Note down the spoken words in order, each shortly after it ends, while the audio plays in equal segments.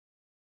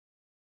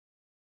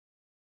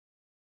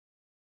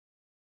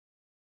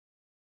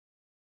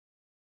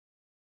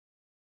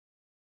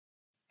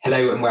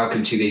Hello and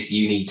welcome to this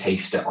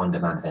UniTaster On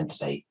Demand event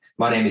today.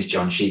 My name is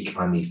John Sheik.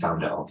 I'm the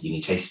founder of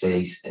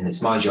UniTasterDays, and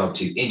it's my job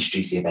to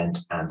introduce the event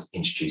and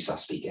introduce our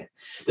speaker.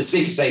 The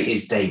speaker today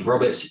is Dave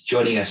Roberts,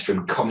 joining us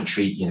from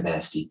Coventry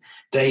University.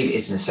 Dave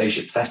is an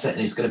associate professor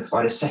and is going to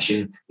provide a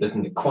session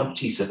looking at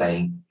quantity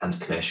surveying and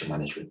commercial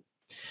management.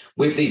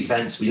 With these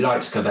events, we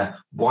like to cover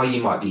why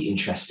you might be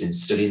interested in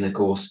studying the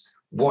course,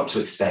 what to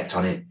expect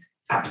on it,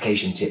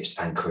 application tips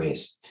and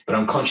careers. But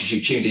I'm conscious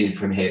you've tuned in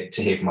from here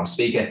to hear from our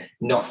speaker,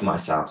 not from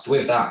myself. So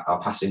with that, I'll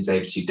pass things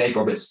over to Dave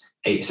Roberts,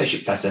 an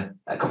associate professor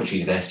at Coventry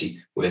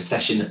University, with a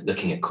session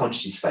looking at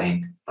quantity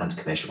surveying and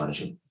commercial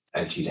management.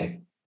 Over to you, Dave.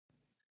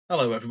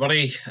 Hello,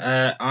 everybody.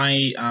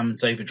 I am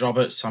David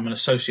Roberts. I'm an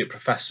associate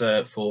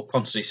professor for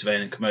quantity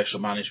surveying and commercial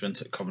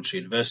management at Coventry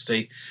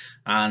University,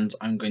 and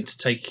I'm going to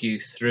take you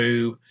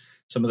through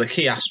some of the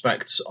key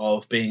aspects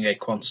of being a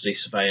quantity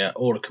surveyor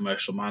or a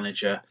commercial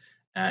manager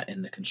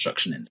in the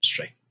construction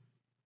industry.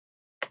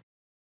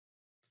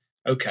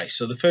 Okay,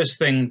 so the first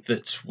thing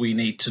that we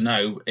need to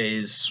know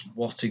is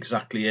what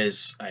exactly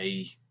is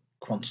a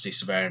quantity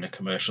surveyor and a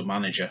commercial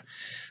manager.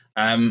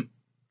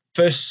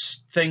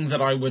 First thing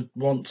that I would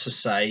want to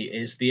say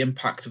is the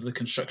impact of the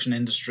construction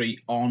industry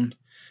on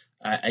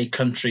a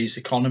country's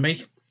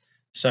economy.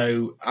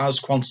 So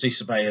as quantity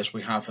surveyors,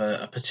 we have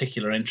a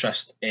particular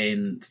interest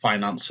in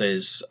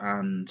finances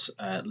and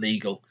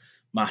legal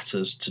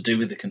matters to do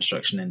with the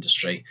construction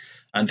industry.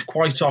 And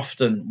quite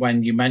often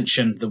when you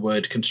mention the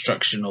word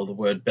construction or the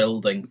word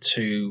building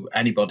to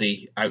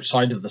anybody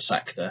outside of the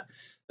sector,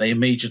 they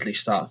immediately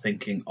start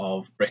thinking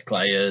of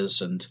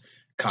bricklayers and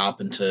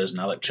carpenters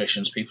and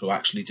electricians, people who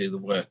actually do the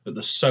work. But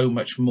there's so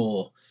much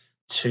more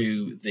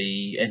to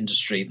the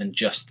industry than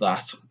just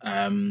that.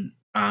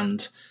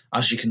 And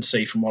as you can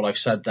see from what I've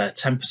said there,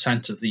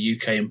 10% of the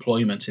UK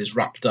employment is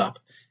wrapped up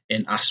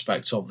in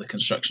aspects of the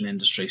construction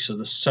industry. So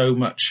there's so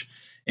much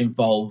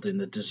involved in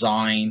the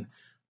design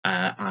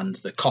and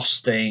the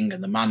costing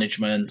and the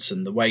management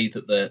and the way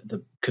that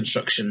the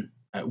construction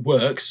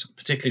works,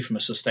 particularly from a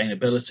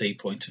sustainability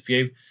point of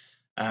view,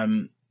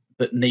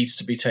 that needs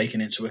to be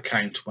taken into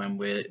account when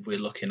we're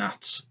looking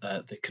at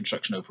the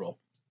construction overall.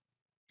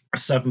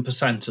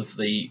 7% of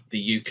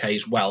the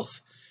UK's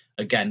wealth,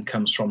 again,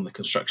 comes from the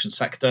construction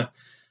sector,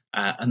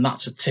 and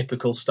that's a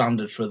typical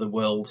standard for the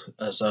world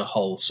as a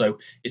whole. So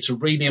it's a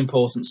really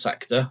important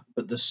sector,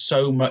 but there's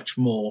so much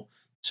more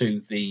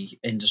to the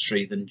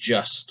industry than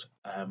just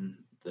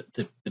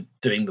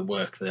doing the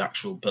work, the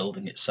actual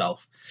building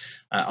itself.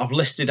 I've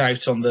listed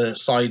out on the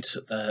side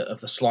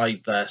of the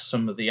slide there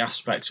some of the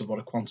aspects of what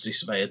a quantity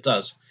surveyor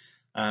does.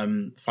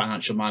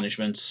 Financial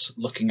management,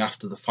 looking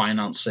after the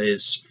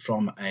finances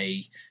from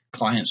a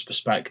client's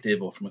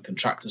perspective or from a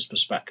contractor's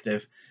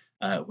perspective.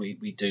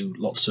 We do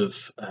lots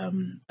of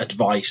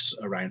advice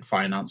around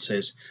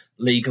finances.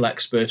 Legal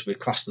expert, we're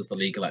classed as the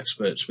legal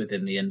experts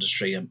within the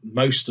industry, and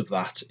most of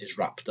that is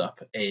wrapped up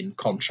in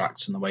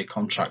contracts and the way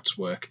contracts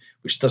work,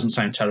 which doesn't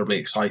sound terribly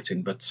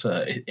exciting, but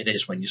it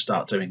is when you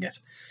start doing it.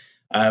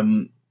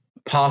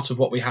 Part of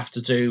what we have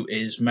to do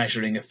is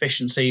measuring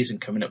efficiencies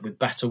and coming up with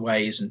better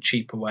ways and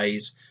cheaper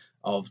ways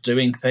of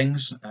doing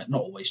things.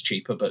 Not always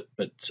cheaper,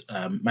 but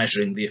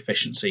measuring the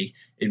efficiency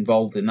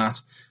involved in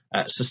that.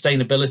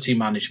 Sustainability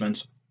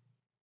management,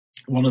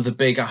 one of the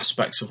big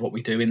aspects of what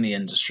we do in the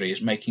industry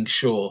is making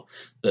sure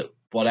that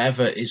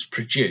whatever is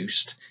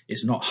produced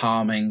is not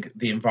harming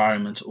the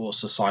environment or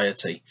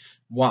society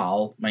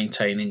while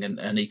maintaining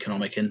an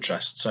economic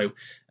interest. So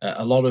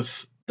a lot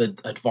of the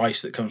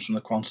advice that comes from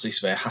the quantity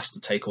surveyor has to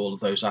take all of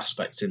those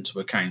aspects into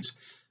account.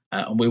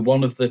 And we're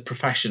one of the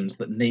professions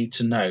that need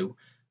to know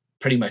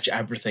pretty much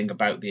everything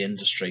about the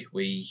industry.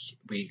 We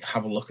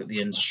have a look at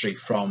the industry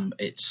from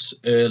its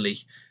early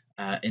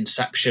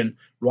inception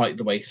right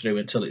the way through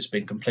until it's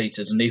been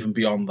completed, and even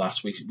beyond that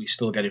we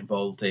still get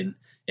involved in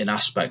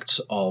aspects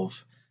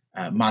of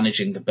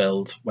managing the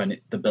build when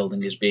the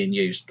building is being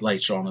used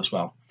later on as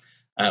well.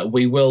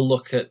 We will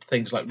look at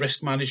things like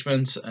risk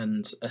management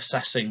and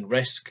assessing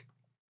risk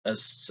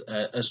as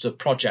a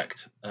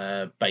project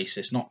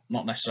basis, not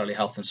necessarily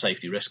health and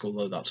safety risk,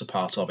 although that's a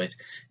part of it.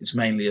 It's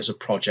mainly as a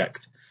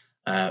project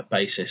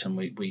basis, and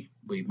we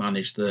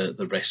manage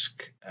the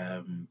risk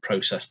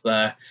process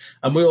there.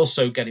 And we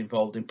also get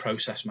involved in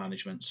process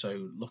management,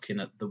 so looking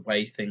at the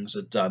way things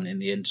are done in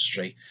the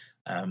industry,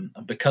 and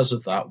because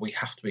of that we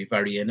have to be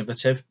very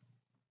innovative.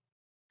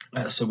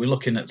 So we're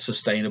looking at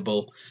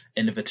sustainable,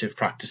 innovative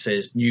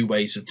practices, new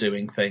ways of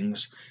doing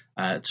things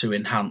to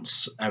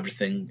enhance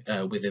everything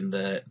within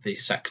the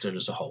sector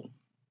as a whole.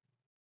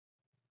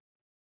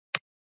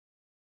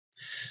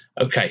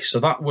 Okay, so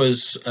that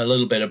was a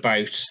little bit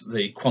about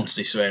the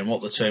quantity surveyor and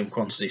what the term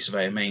quantity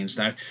surveyor means.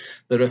 Now,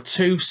 there are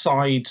two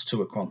sides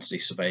to a quantity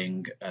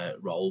surveying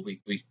role.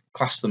 We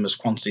class them as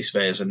quantity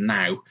surveyors and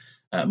now,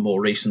 more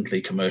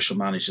recently, commercial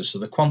managers. So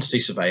the quantity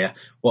surveyor,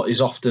 what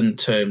is often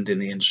termed in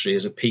the industry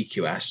as a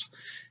PQS,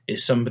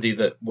 is somebody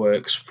that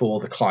works for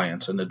the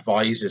client and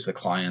advises the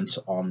client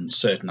on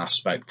certain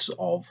aspects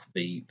of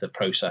the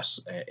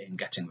process in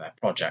getting their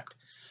project.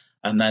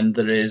 And then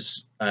there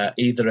is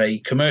either a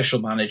commercial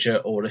manager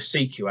or a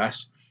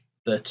CQS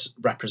that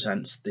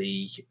represents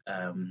the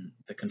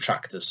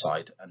contractor's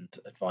side and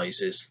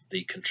advises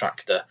the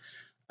contractor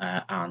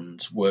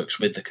and works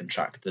with the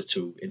contractor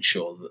to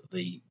ensure that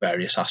the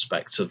various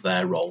aspects of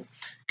their role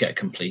get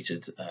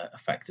completed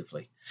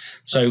effectively.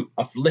 So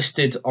I've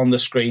listed on the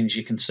screen, as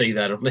you can see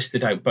there, I've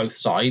listed out both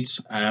sides.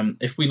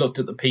 If we looked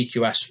at the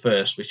PQS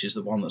first, which is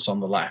the one that's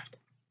on the left,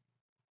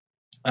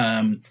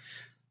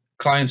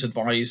 client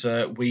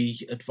advisor,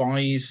 we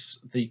advise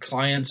the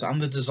client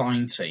and the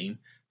design team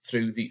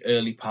through the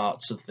early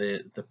parts of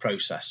the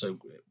process. So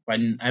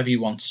whenever you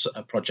want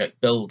a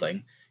project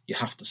building, you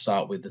have to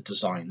start with the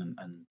design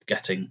and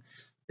getting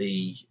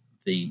the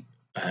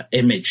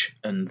image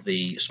and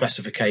the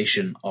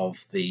specification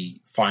of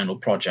the final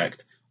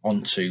project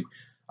onto,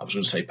 I was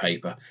going to say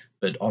paper,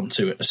 but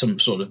onto some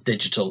sort of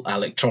digital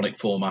electronic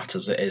format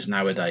as it is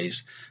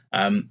nowadays.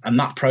 And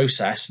that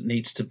process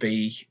needs to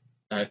be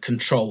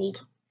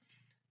controlled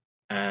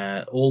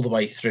all the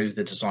way through.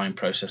 The design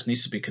process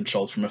needs to be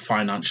controlled from a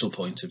financial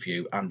point of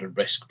view and a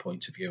risk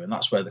point of view, and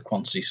that's where the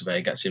quantity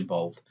surveyor gets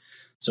involved.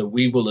 So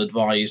we will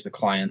advise the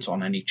client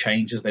on any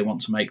changes they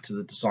want to make to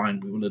the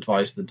design. We will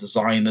advise the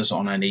designers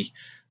on any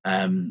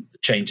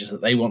changes that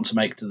they want to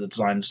make to the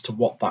design as to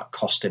what that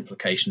cost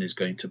implication is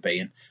going to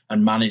be,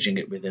 and managing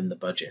it within the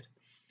budget.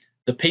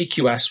 The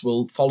PQS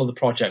will follow the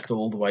project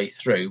all the way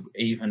through,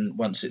 even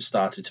once it's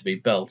started to be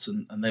built,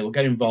 and they will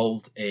get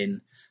involved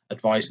in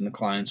advising the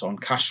client on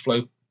cash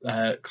flow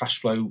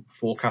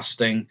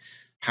forecasting,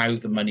 how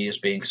the money is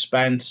being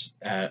spent,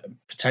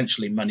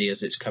 potentially money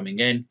as it's coming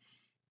in,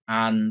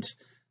 and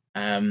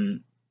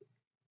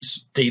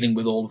dealing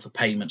with all of the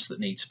payments that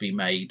need to be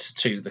made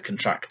to the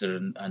contractor,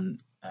 and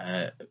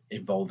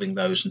involving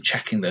those and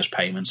checking those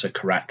payments are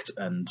correct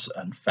and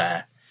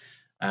fair.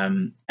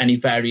 Any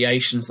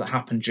variations that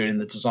happen during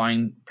the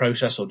design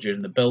process or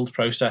during the build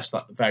process,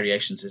 that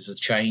variations is a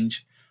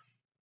change.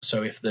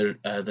 So if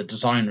the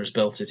designer has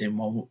built it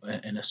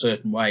in a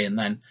certain way, and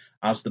then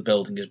as the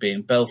building is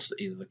being built,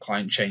 either the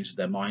client changes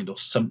their mind or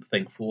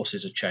something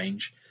forces a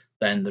change,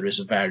 then there is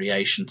a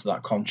variation to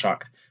that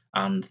contract,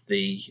 and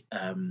the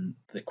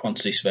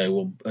quantity surveyor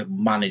will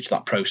manage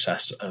that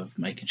process of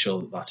making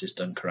sure that that is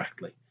done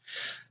correctly.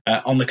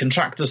 On the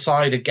contractor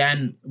side,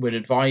 again, we're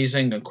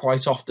advising, and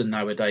quite often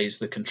nowadays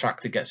the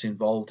contractor gets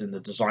involved in the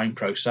design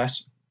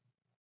process.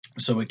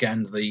 So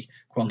again, the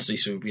quantity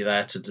surveyor will be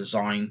there to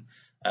design,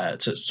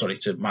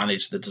 to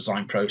manage the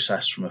design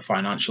process from a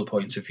financial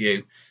point of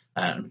view,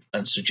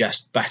 and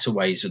suggest better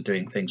ways of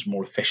doing things,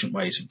 more efficient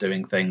ways of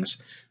doing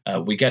things.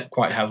 We get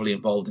quite heavily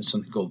involved in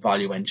something called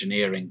value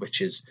engineering,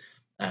 which is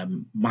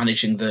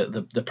managing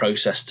the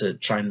process to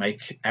try and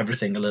make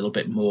everything a little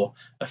bit more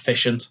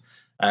efficient.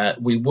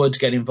 We would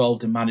get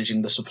involved in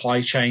managing the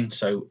supply chain,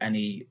 so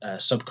any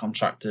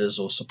subcontractors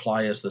or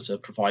suppliers that are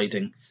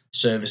providing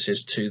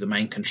services to the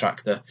main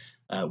contractor,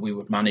 we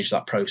would manage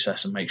that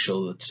process and make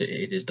sure that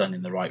it is done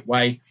in the right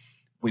way.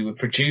 We would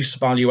produce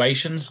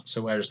valuations,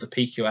 so whereas the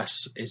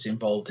PQS is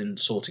involved in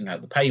sorting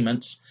out the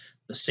payments,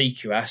 the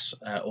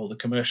CQS or the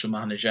commercial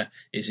manager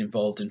is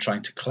involved in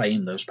trying to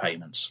claim those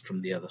payments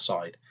from the other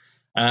side.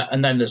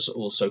 And then there's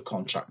also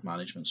contract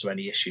management, so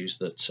any issues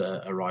that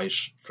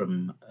arise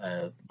from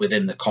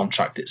within the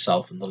contract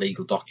itself and the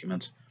legal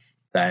document,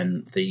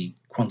 then the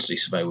quantity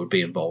surveyor would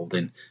be involved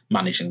in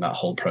managing that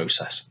whole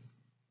process.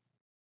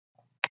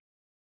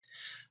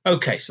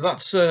 Okay, so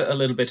that's a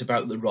little bit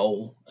about the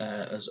role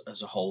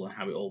as a whole and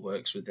how it all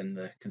works within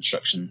the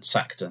construction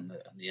sector and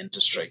the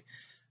industry.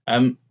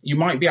 You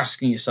might be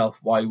asking yourself,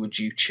 why would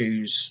you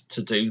choose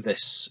to do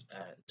this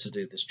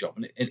job?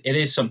 And it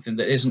is something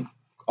that isn't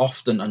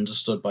often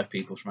understood by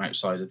people from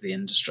outside of the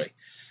industry.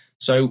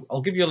 So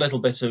I'll give you a little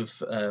bit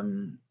of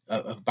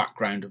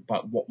background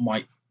about what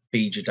might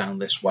feed you down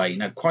this way.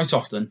 Now, quite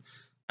often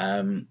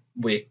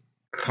we're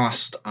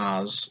classed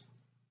as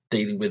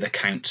dealing with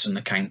accounts and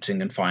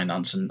accounting and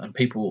finance, and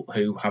people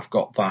who have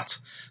got that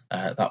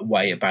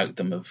way about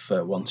them of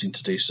wanting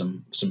to do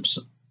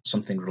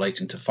something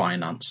relating to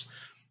finance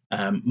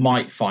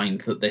might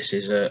find that this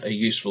is a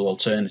useful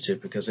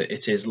alternative, because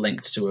it is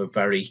linked to a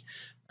very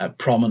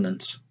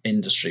prominent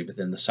industry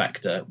within the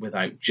sector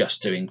without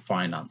just doing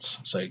finance.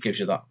 So it gives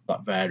you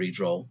that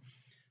varied role.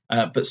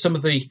 But some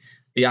of the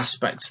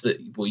aspects that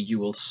you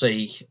will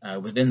see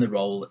within the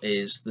role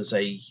is there's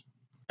a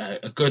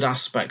good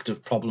aspect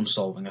of problem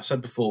solving. I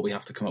said before, we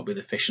have to come up with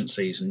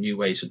efficiencies and new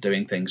ways of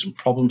doing things, and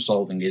problem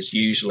solving is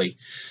usually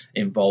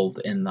involved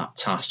in that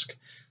task.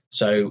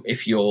 So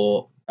if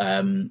you're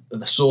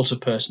the sort of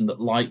person that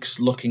likes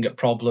looking at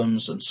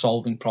problems and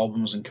solving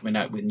problems and coming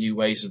out with new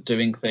ways of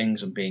doing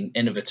things and being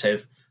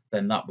innovative,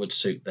 then that would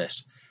suit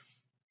this.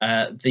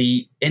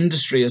 The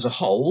industry as a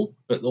whole,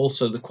 but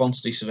also the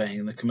quantity surveying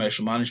and the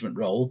commercial management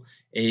role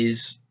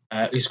is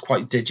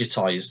quite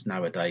digitized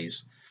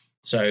nowadays.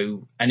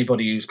 So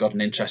anybody who's got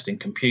an interest in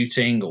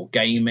computing or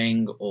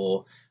gaming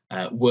or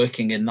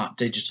working in that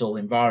digital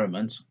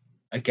environment,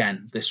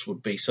 again, this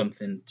would be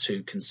something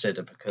to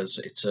consider, because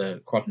it's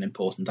quite an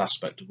important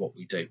aspect of what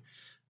we do.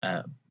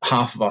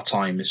 half of our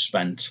time is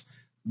spent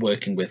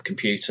working with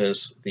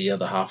computers, the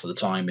other half of the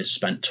time is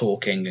spent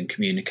talking and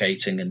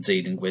communicating and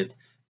dealing with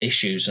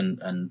issues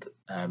and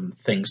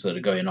things that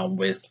are going on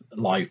with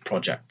live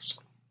projects.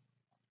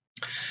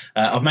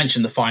 I've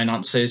mentioned the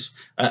finances.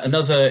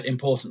 Another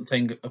important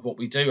thing of what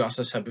we do, as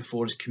I said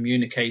before, is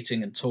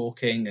communicating and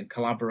talking and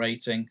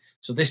collaborating.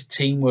 So this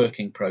team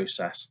working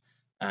process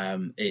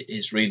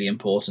is really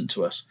important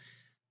to us.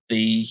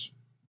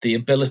 The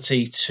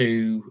ability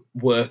to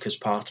work as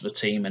part of a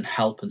team and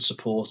help and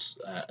support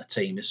a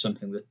team is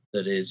something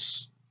that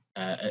is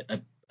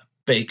a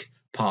big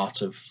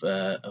part of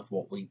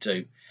what we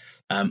do.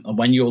 And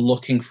when you're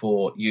looking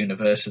for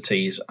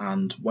universities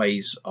and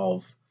ways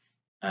of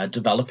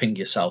developing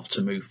yourself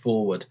to move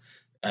forward,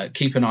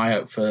 keep an eye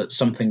out for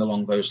something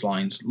along those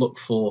lines. Look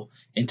for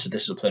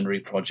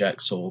interdisciplinary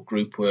projects or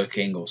group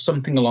working or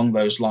something along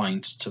those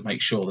lines to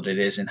make sure that it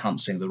is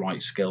enhancing the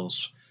right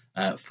skills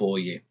for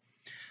you.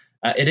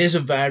 It is a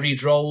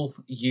varied role.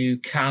 You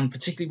can,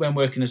 particularly when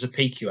working as a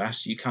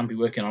PQS, you can be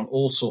working on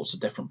all sorts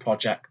of different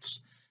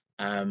projects.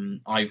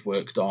 I've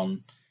worked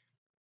on,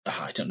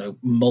 I don't know,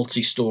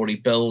 multi-story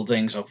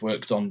buildings. I've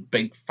worked on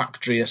big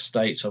factory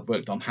estates. I've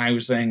worked on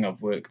housing.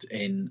 I've worked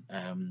in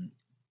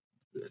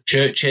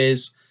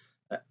churches,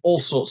 all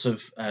sorts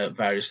of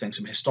various things,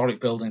 some historic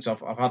buildings.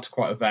 I've had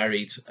quite a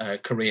varied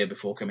career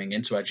before coming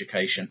into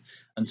education.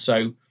 And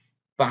so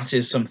that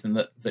is something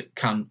that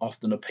can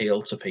often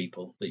appeal to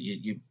people, that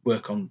you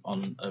work on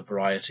a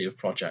variety of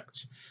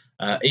projects.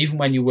 Even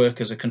when you work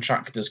as a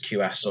contractor's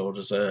QS or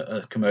as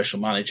a commercial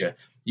manager,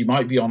 you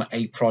might be on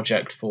a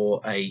project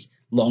for a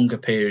longer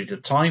period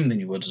of time than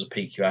you would as a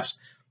PQS,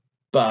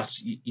 but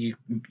you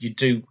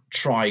do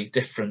try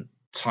different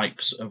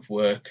types of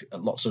work,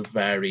 lots of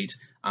varied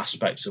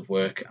aspects of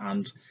work,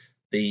 and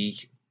the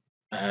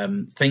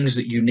things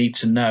that you need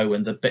to know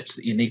and the bits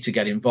that you need to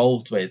get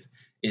involved with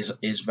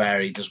is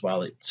varied as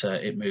well.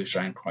 It moves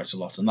around quite a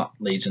lot, and that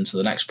leads into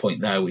the next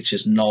point there, which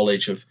is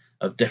knowledge of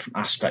different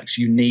aspects.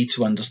 You need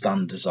to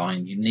understand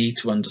design, you need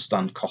to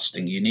understand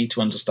costing, you need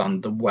to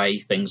understand the way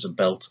things are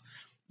built.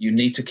 You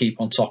need to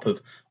keep on top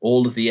of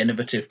all of the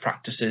innovative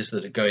practices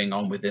that are going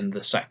on within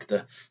the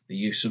sector, the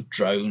use of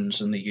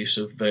drones and the use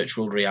of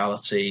virtual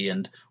reality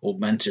and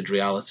augmented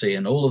reality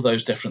and all of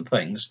those different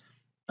things.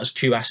 As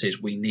QSs,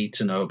 we need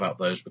to know about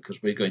those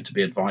because we're going to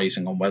be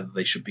advising on whether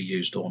they should be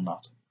used or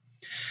not.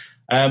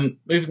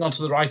 Moving on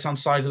to the right-hand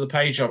side of the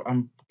page,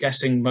 I'm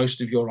guessing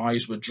most of your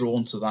eyes were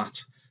drawn to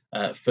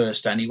that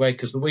first anyway,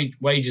 because the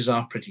wages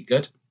are pretty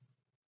good.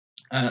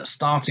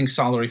 Starting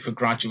salary for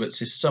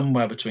graduates is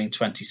somewhere between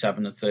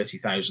 27 and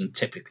 30,000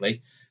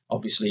 typically.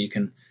 Obviously, you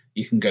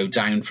can go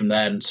down from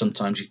there, and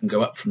sometimes you can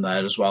go up from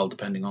there as well,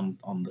 depending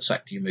on the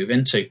sector you move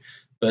into.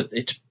 But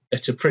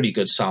it's a pretty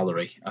good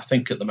salary. I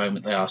think at the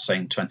moment they are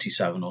saying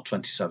 27 or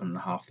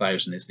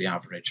 27,500 is the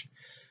average.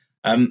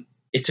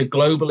 It's a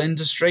global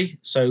industry,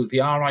 so the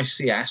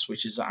RICS,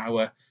 which is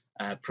our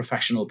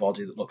professional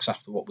body that looks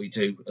after what we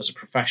do as a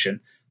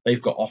profession,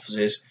 they've got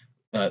offices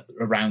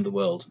around the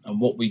world,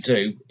 and what we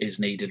do is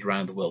needed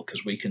around the world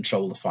because we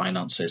control the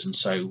finances. And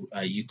so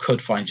you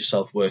could find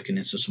yourself working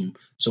into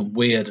some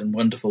weird and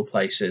wonderful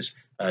places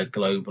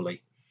globally.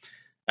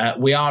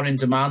 We are in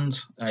demand.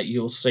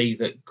 You'll see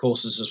that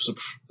courses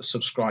are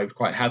subscribed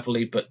quite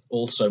heavily, but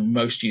also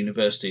most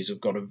universities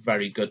have got a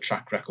very good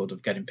track record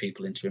of getting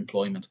people into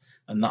employment,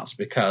 and that's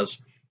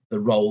because the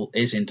role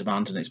is in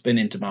demand, and it's been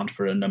in demand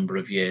for a number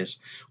of years.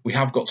 We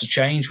have got to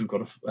change. We've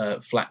got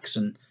to flex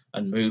and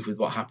move with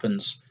what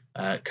happens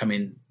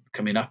coming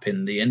up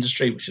in the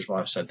industry, which is why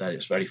I've said that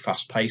it's very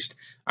fast paced.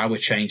 Our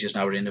changes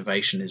and our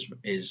innovation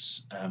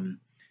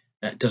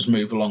does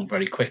move along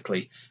very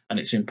quickly, and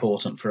it's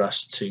important for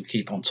us to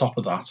keep on top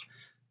of that.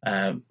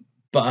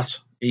 But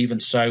even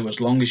so, as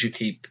long as you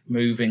keep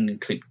moving and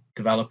keep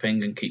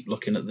developing and keep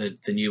looking at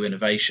the new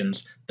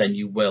innovations, then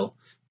you will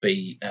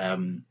be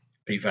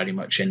very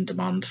much in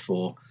demand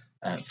for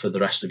the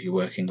rest of your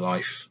working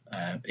life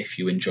if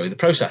you enjoy the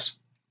process.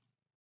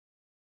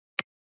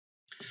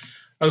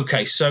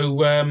 Okay, so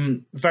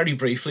very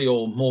briefly,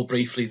 or more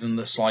briefly than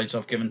the slides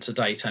I've given to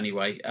date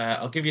anyway,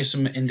 I'll give you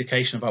some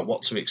indication about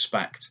what to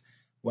expect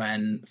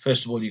when,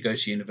 first of all, you go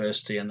to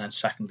university, and then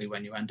secondly,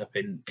 when you end up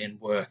in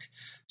work.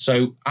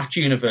 So at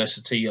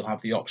university, you'll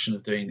have the option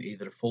of doing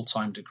either a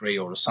full-time degree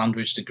or a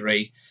sandwich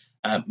degree.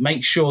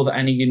 Make sure that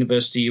any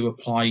university you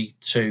apply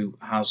to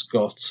has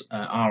got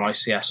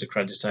RICS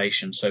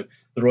accreditation. So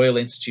the Royal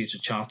Institute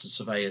of Chartered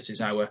Surveyors is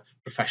our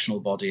professional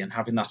body, and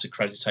having that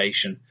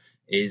accreditation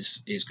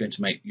is going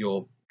to make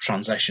your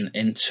transition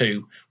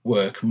into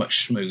work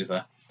much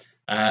smoother.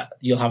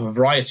 You'll have a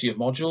variety of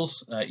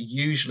modules.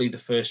 Usually the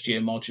first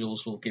year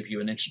modules will give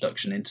you an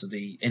introduction into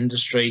the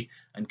industry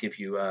and give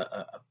you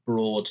a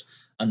broad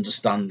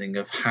understanding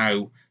of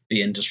how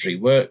the industry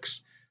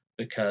works,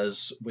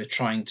 because we're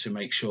trying to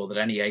make sure that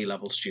any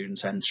A-level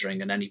students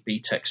entering and any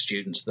BTEC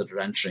students that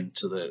are entering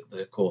to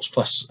the course,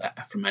 plus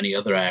from any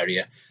other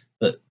area,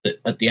 that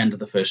at the end of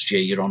the first year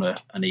you're on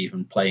an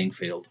even playing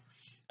field.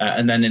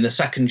 And then in the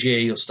second year,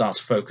 you'll start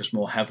to focus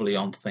more heavily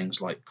on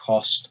things like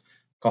cost,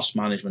 cost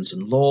management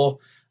and law.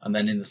 And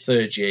then in the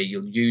third year,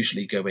 you'll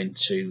usually go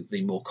into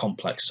the more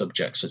complex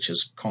subjects such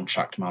as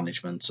contract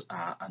management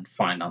and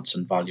finance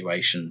and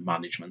valuation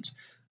management,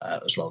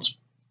 as well as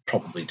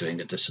probably doing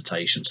a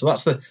dissertation. So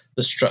that's the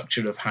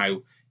structure of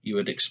how you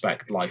would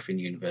expect life in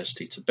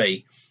university to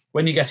be.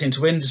 When you get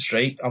into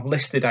industry, I've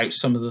listed out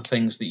some of the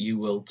things that you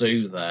will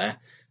do there.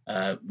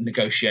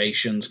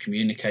 Negotiations,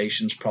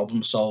 communications,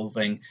 problem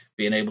solving,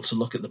 being able to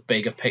look at the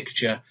bigger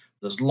picture.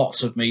 There's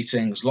lots of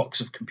meetings,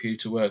 lots of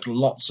computer work,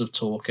 lots of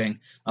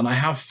talking, and I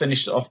have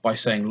finished it off by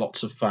saying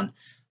lots of fun.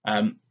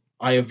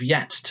 I have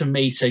yet to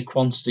meet a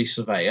quantity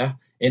surveyor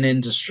in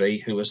industry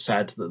who has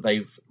said that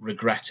they've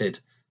regretted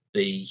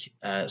the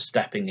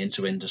stepping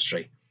into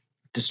industry,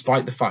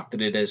 despite the fact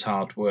that it is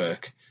hard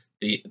work.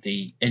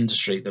 The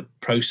industry, the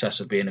process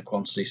of being a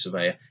quantity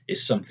surveyor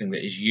is something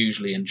that is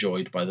usually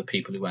enjoyed by the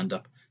people who end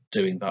up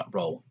doing that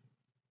role.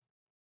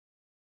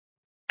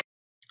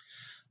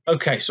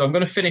 Okay, so I'm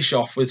going to finish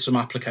off with some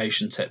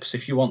application tips.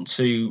 If you want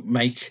to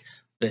make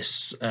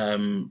this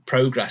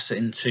progress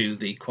into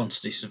the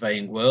quantity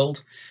surveying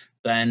world,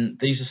 then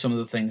these are some of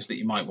the things that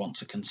you might want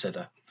to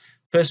consider.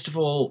 First of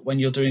all, when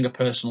you're doing a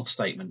personal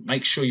statement,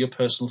 make sure your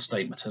personal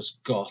statement has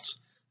got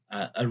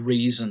a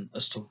reason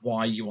as to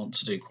why you want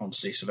to do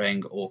quantity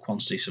surveying or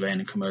quantity surveying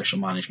and commercial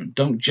management.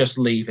 Don't just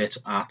leave it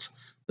at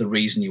the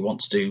reason you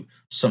want to do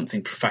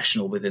something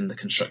professional within the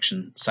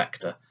construction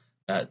sector.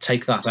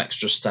 Take that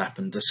extra step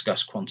and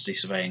discuss quantity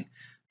surveying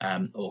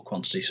or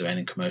quantity surveying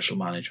and commercial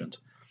management.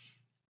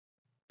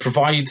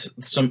 Provide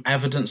some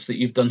evidence that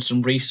you've done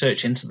some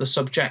research into the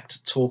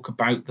subject. Talk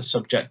about the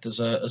subject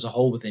as a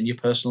whole within your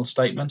personal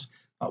statement.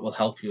 That will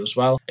help you as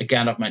well.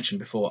 Again, I've mentioned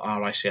before,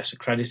 RICS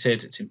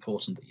accredited. It's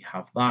important that you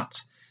have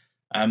that.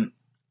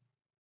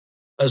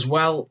 As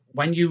well,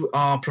 when you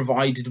are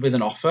provided with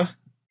an offer,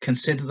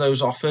 consider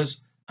those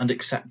offers and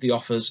accept the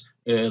offers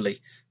early.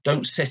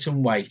 Don't sit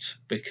and wait,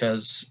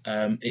 because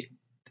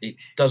it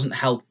doesn't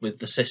help with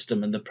the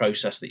system and the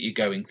process that you're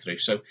going through.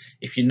 So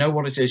if you know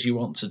what it is you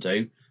want to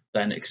do,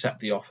 then accept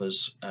the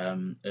offers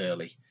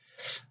early.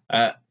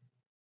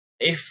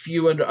 If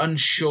you are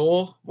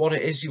unsure what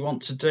it is you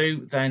want to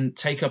do, then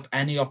take up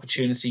any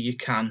opportunity you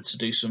can to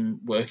do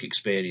some work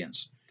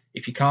experience.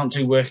 If you can't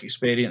do work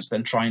experience,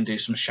 then try and do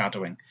some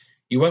shadowing.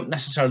 You won't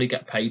necessarily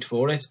get paid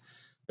for it,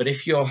 but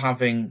if you're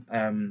having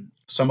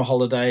summer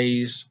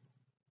holidays,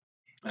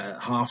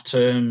 half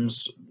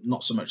terms,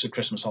 not so much the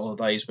Christmas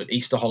holidays, but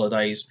Easter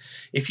holidays,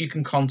 if you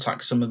can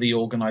contact some of the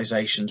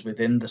organisations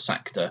within the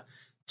sector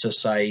to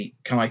say,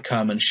 can I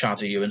come and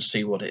shadow you and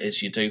see what it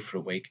is you do for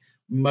a week?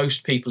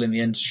 Most people in the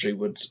industry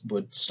would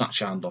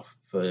snatch your hand off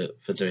for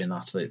doing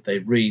that. They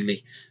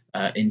really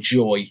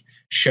enjoy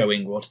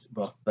showing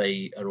what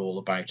they are all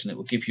about, and it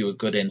will give you a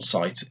good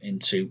insight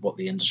into what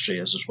the industry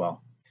is as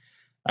well.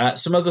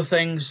 Some other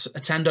things: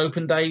 attend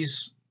open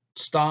days.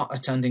 Start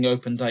attending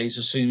open days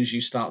as soon as you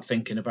start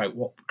thinking about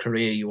what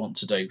career you want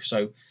to do.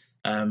 So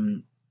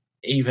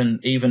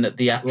even at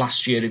the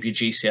last year of your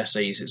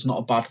GCSEs, it's not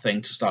a bad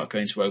thing to start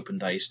going to open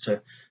days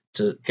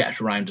to get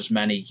around as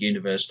many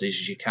universities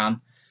as you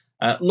can.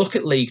 Look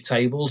at league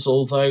tables,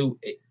 although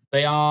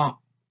they are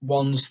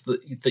ones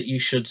that you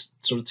should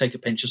sort of take a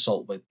pinch of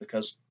salt with,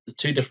 because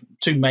the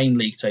two main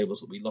league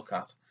tables that we look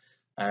at,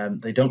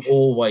 they don't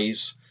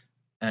always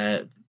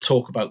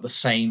talk about the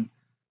same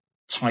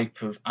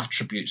type of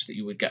attributes that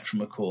you would get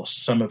from a course.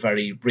 Some are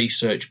very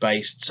research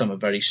based, some are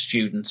very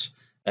student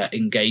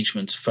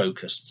engagement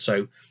focused.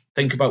 So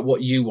think about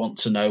what you want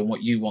to know and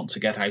what you want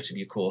to get out of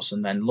your course,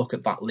 and then look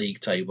at that league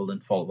table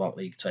and follow that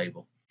league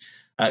table.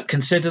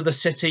 Consider the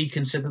city,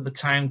 consider the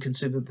town,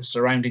 consider the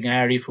surrounding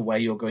area for where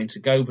you're going to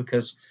go,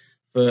 because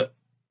for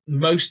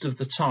most of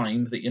the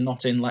time that you're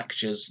not in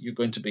lectures, you're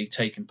going to be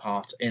taking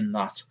part in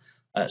that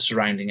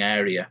surrounding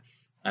area,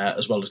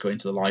 as well as going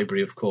to the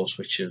library, of course,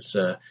 which is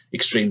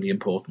extremely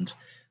important.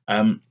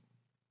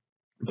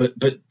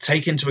 But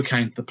take into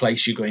account the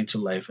place you're going to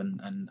live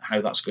and how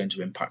that's going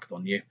to impact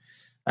on you.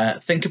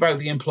 Think about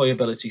the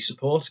employability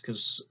support,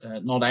 because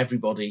not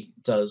everybody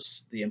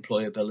does the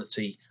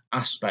employability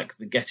aspect,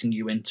 the getting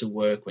you into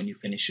work when you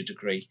finish your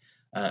degree,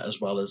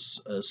 as well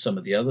as some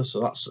of the others.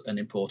 So that's an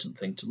important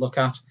thing to look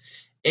at.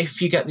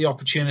 If you get the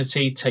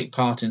opportunity, take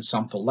part in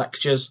sample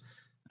lectures,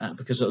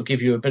 because it'll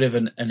give you a bit of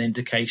an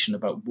indication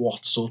about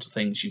what sort of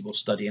things you will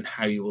study and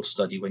how you will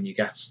study when you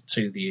get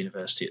to the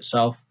university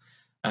itself.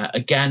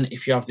 Again,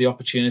 if you have the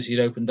opportunity at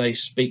open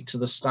days, speak to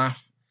the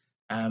staff,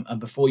 and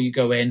before you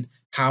go in,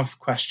 have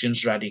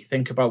questions ready.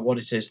 Think about what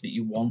it is that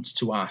you want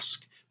to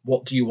ask.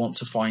 What do you want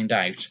to find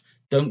out?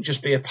 Don't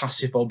just be a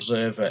passive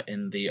observer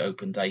in the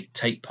open day.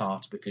 Take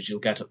part, because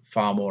you'll get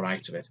far more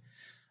out of it.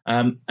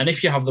 And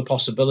if you have the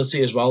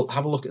possibility as well,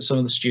 have a look at some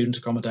of the student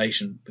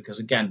accommodation, because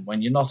again,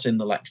 when you're not in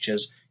the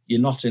lectures,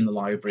 you're not in the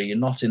library, you're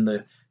not in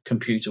the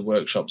computer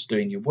workshops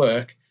doing your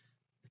work,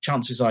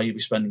 chances are you'll be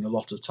spending a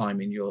lot of time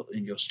in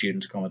your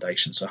student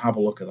accommodation. So have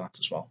a look at that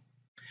as well.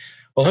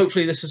 Well,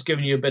 hopefully this has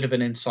given you a bit of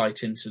an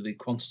insight into the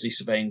quantity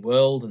surveying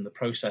world and the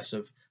process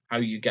of how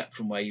you get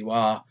from where you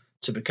are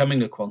to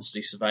becoming a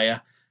quantity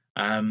surveyor.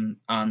 and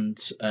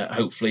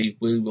hopefully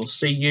we will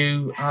see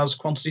you as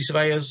quantity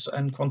surveyors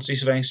and quantity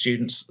surveying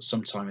students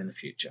sometime in the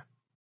future.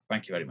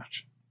 Thank you very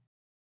much.